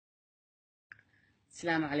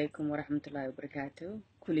Asalaamu calaykum waraxmatullaahi wabarakaatu.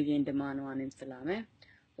 Kulligeen dhammaan waan idin salaame.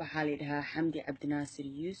 Waxaa la yidhahaa Xamdi Cabdinaasir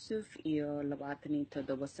Yuusuf iyo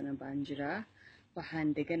 27 sano baan jiraa.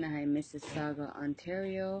 Waxaan deganahay Mississauga,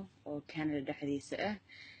 Ontario oo Canada dhexdiisa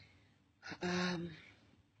ah.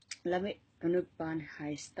 Laba cunug baan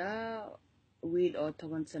haystaa, wiil oo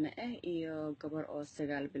 10 sano ah iyo gabar oo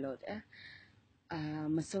 9 bilood ah.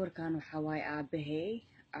 Masawirkan waxaa waaye aabahay.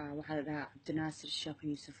 Waxaa la dhahaa Cabdinaasir Sheekh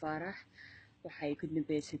Yuusuf Faarax. waxay ku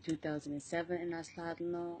dambeysay 2007 inaan isla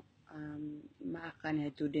hadlno. Ma aqaan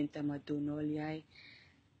hadduu dhinto ama hadduu nool yahay.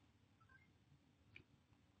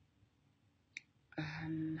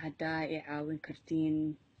 Haddaa i caawin kartiin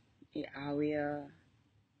i caawiya.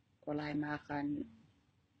 Wallaahi ma aqaan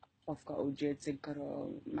qofka u jeedsan karo,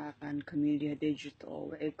 ma aqaan community hadday jirto oo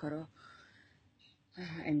wici karo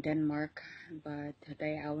in Denmark, but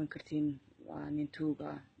haddaa i caawin kartiin waa nin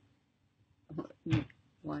tuuga.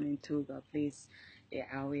 One and two, God, please,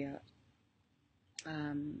 Aabe.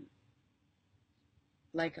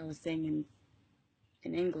 Like I was saying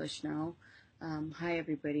in English now, hi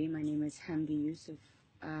everybody, my name is Hamdi Yusuf.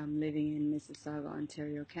 I'm living in Mississauga,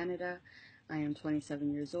 Ontario, Canada. I am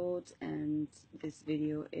 27 years old, and this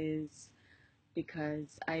video is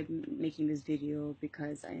because I'm making this video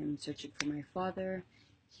because I am searching for my father.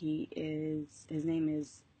 His name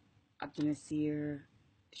is Abdinasir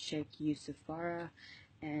Sheikh Yusuf Farah.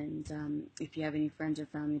 And if you have any friends or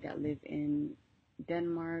family that live in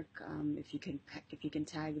Denmark, if you can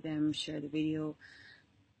tag them, share the video,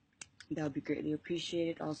 that would be greatly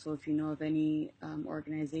appreciated. Also, if you know of any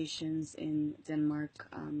organizations in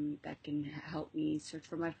Denmark that can help me search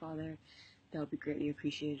for my father, that would be greatly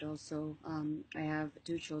appreciated. Also, I have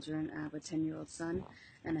 2 children. I have a 10-year-old son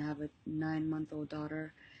and I have a 9-month-old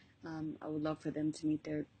daughter. I would love for them to meet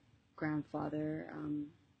their grandfather.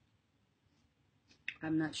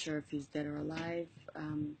 I'm not sure if he's dead or alive.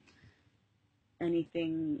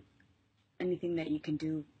 Anything that you can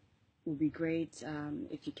do will be great.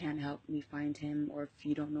 If you can't help me find him, or if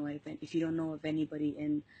you don't know of anybody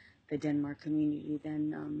in the Denmark community,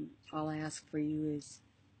 then all I ask for you is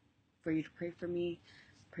for you to pray for me,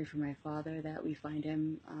 pray for my father, that we find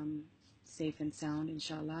him safe and sound,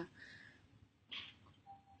 inshallah.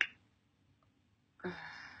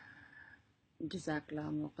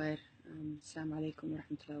 Jazakallahu khair. Assalamu alaikum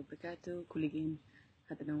warahmatullahi wabarakatuh. Kulligeen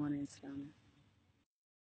hadda waan islaam.